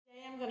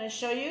going to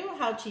show you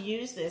how to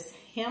use this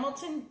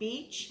Hamilton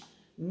Beach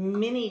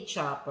mini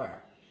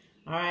chopper.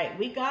 All right,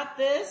 we got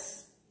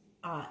this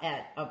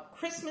at a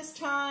Christmas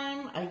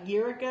time a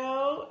year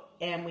ago,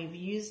 and we've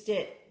used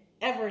it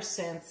ever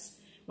since.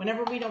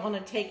 Whenever we don't want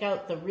to take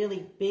out the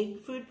really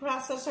big food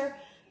processor,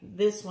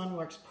 this one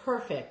works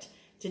perfect.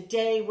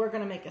 Today, we're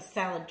going to make a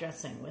salad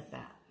dressing with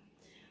that.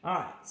 All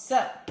right,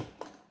 so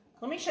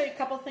let me show you a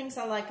couple things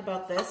I like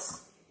about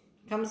this.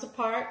 It comes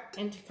apart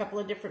into a couple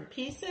of different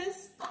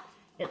pieces.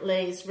 It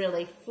lays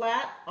really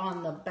flat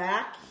on the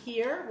back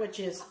here, which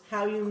is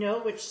how you know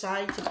which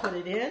side to put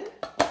it in.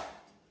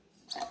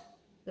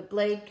 The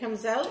blade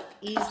comes out,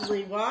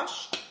 easily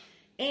washed,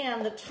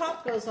 and the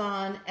top goes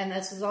on, and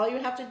this is all you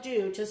have to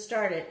do to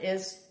start it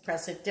is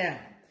press it down.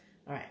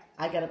 All right,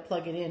 I got to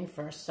plug it in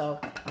first, so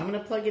I'm going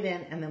to plug it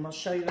in, and then we'll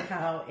show you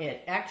how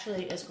it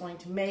actually is going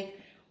to make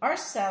our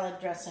salad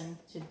dressing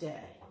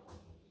today.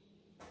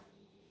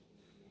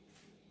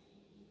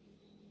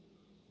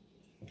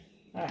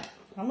 All right,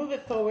 I'll move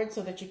it forward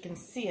so that you can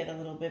see it a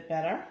little bit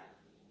better.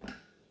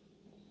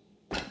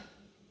 All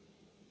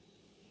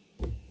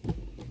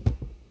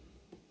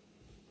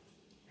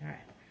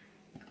right.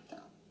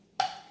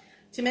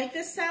 To make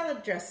this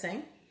salad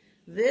dressing,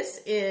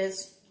 this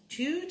is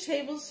 2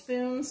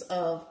 tablespoons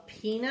of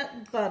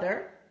peanut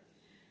butter,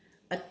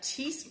 a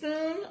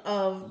teaspoon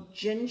of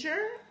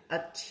ginger,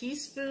 a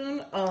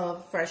teaspoon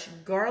of fresh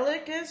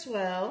garlic as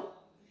well,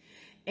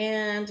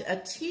 and a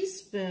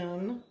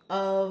teaspoon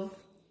of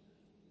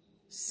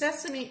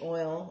sesame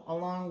oil,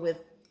 along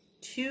with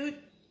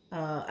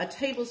a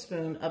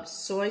tablespoon of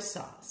soy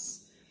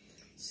sauce.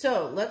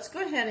 So let's go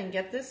ahead and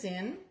get this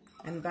in.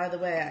 And by the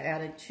way, I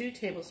added 2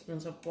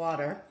 tablespoons of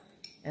water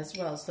as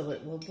well, so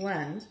it will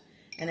blend.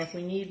 And if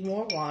we need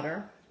more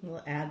water,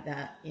 we'll add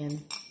that in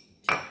too.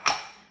 All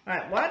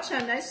right, watch how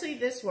nicely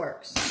this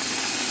works.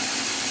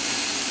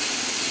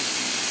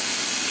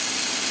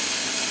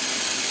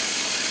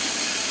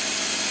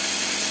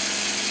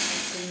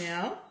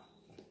 Now,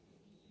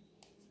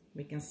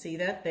 we can see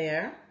that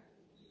there.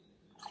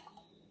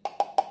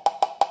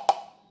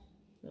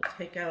 We'll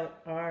take out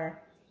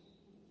our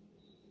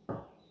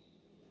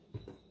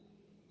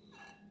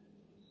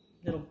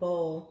little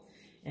bowl,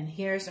 and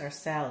here's our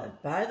salad.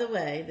 By the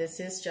way, this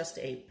is just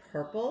a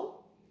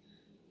purple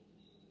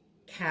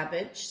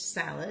cabbage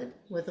salad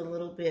with a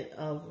little bit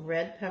of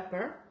red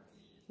pepper,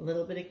 a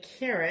little bit of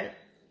carrot,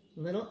 a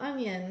little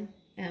onion,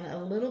 and a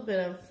little bit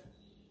of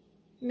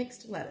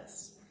mixed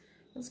lettuce.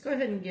 Let's go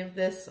ahead and give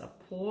this a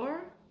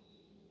pour.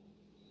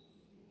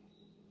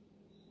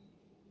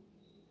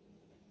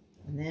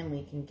 And then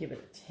we can give it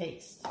a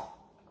taste.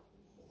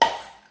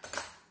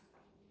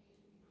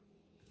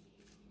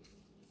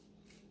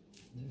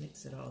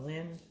 Mix it all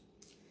in.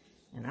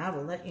 And I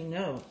will let you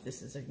know if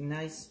this is a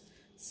nice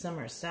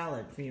summer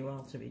salad for you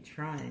all to be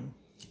trying.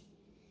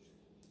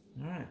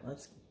 All right,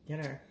 let's get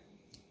our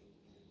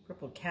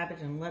purple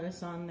cabbage and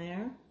lettuce on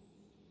there.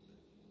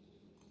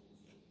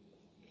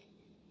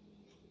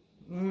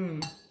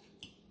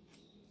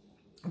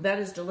 That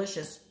is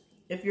delicious.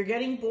 If you're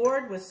getting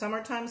bored with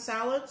summertime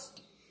salads,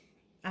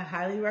 I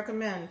highly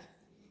recommend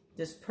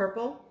this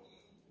purple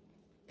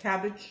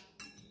cabbage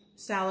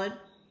salad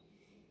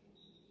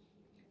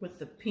with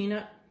the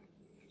peanut,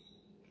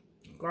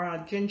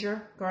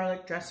 ginger,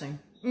 garlic dressing.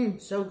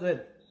 So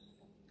good.